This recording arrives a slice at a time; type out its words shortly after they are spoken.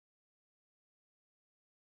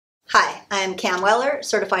I'm Cam Weller,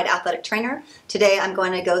 Certified Athletic Trainer. Today I'm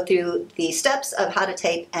going to go through the steps of how to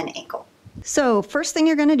tape an ankle. So first thing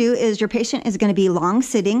you're going to do is your patient is going to be long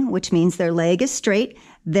sitting, which means their leg is straight.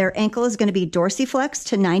 Their ankle is going to be dorsiflexed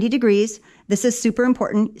to 90 degrees. This is super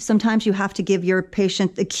important. Sometimes you have to give your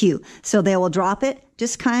patient the cue. So they will drop it,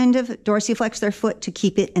 just kind of dorsiflex their foot to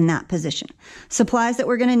keep it in that position. Supplies that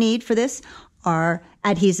we're going to need for this are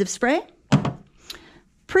adhesive spray,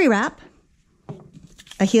 pre-wrap,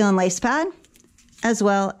 a heel and lace pad, as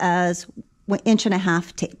well as 1.5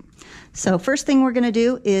 inch tape. So first thing we're going to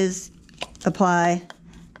do is apply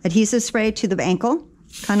adhesive spray to the ankle,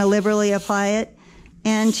 kind of liberally apply it,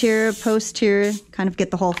 anterior, posterior, kind of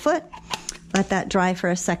get the whole foot. Let that dry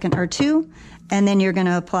for a second or two, and then you're going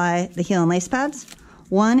to apply the heel and lace pads.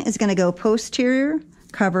 One is going to go posterior,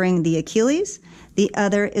 covering the Achilles. The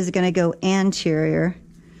other is going to go anterior,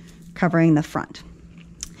 covering the front.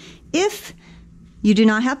 If you do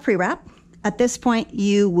not have pre-wrap, at this point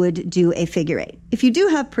you would do a figure 8. If you do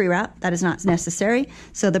have pre-wrap, that is not necessary.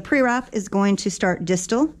 So the pre-wrap is going to start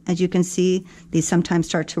distal. As you can see, these sometimes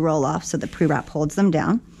start to roll off, so the pre-wrap holds them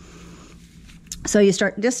down. So you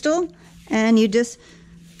start distal, and you just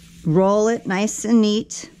roll it nice and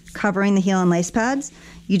neat, covering the heel and lace pads.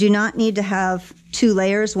 You do not need to have 2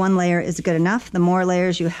 layers. 1 layer is good enough. The more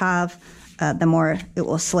layers you have, the more it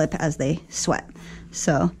will slip as they sweat.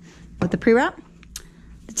 So with the pre-wrap,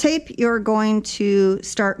 the tape, you're going to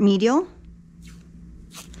start medial.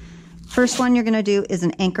 First one you're going to do is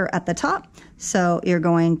an anchor at the top. So you're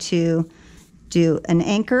going to do an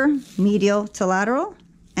anchor medial to lateral,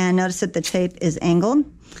 and notice that the tape is angled.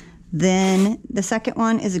 Then the second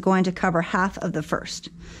one is going to cover half of the first.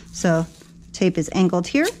 So tape is angled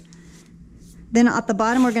here. Then at the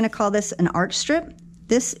bottom, we're going to call this an arch strip.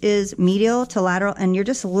 This is medial to lateral, and you're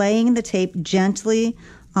just laying the tape gently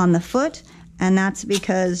on the foot, and that's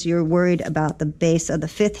because you're worried about the base of the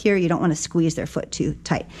fifth here. You don't want to squeeze their foot too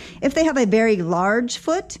tight. If they have a very large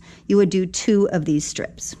foot, you would do 2 of these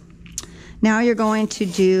strips. Now you're going to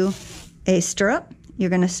do a stirrup.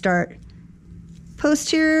 You're going to start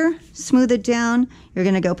posterior, smooth it down. You're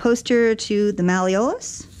going to go posterior to the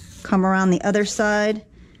malleolus, come around the other side,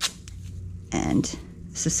 and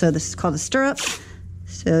this is called a stirrup.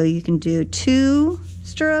 So you can do 2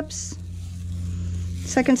 stirrups,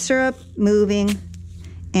 second stirrup, moving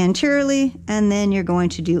anteriorly, and then you're going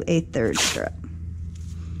to do a 3rd stirrup.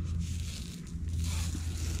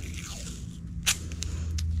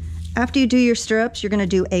 After you do your stirrups, you're going to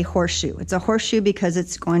do a horseshoe. It's a horseshoe because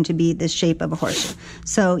it's going to be the shape of a horseshoe.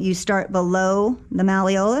 So you start below the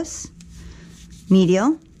malleolus,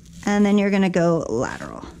 medial, and then you're going to go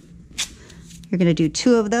lateral. You're going to do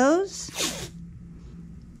 2 of those.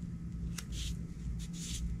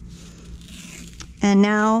 And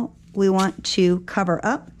now we want to cover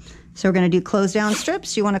up. So we're going to do close down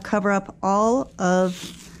strips. You want to cover up all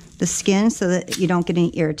of the skin so that you don't get any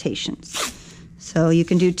irritations. So you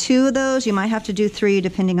can do 2 of those. You might have to do 3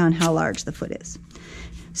 depending on how large the foot is.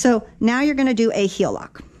 So now you're going to do a heel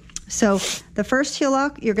lock. So the first heel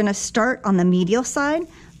lock, you're going to start on the medial side,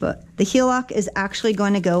 but the heel lock is actually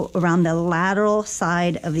going to go around the lateral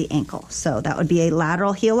side of the ankle. So that would be a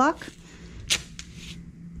lateral heel lock.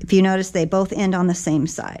 If you notice, they both end on the same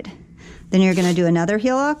side. Then you're going to do another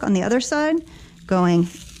heel lock on the other side, blocking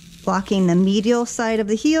the medial side of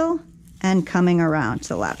the heel and coming around to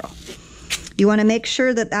the lateral. You want to make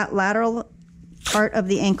sure that that lateral part of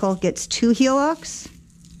the ankle gets 2 heel locks.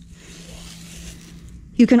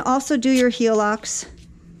 You can also do your heel locks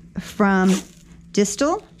from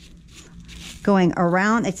distal, going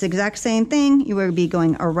around. It's the exact same thing. You will be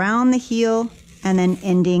going around the heel and then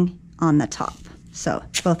ending on the top. So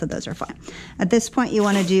both of those are fine. At this point, you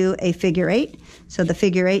want to do a figure 8. So the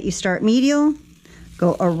figure 8, you start medial,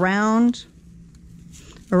 go around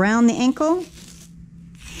the ankle,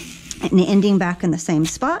 and ending back in the same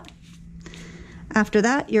spot. After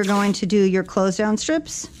that, you're going to do your close down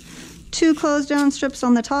strips. 2 close down strips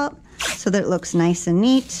on the top so that it looks nice and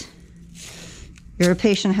neat. Your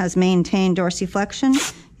patient has maintained dorsiflexion.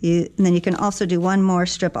 And then you can also do 1 more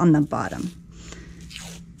strip on the bottom.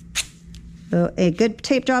 So a good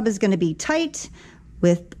tape job is going to be tight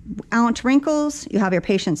without wrinkles. You have your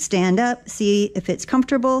patient stand up, see if it's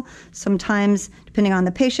comfortable. Sometimes, depending on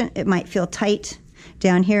the patient, it might feel tight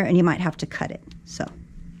down here and you might have to cut it.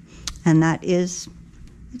 And that is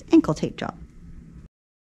an ankle tape job.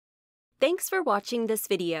 Thanks for watching this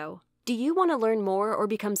video. Do you want to learn more or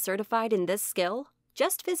become certified in this skill?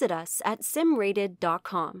 Just visit us at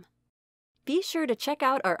SimRated.com. Be sure to check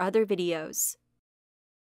out our other videos.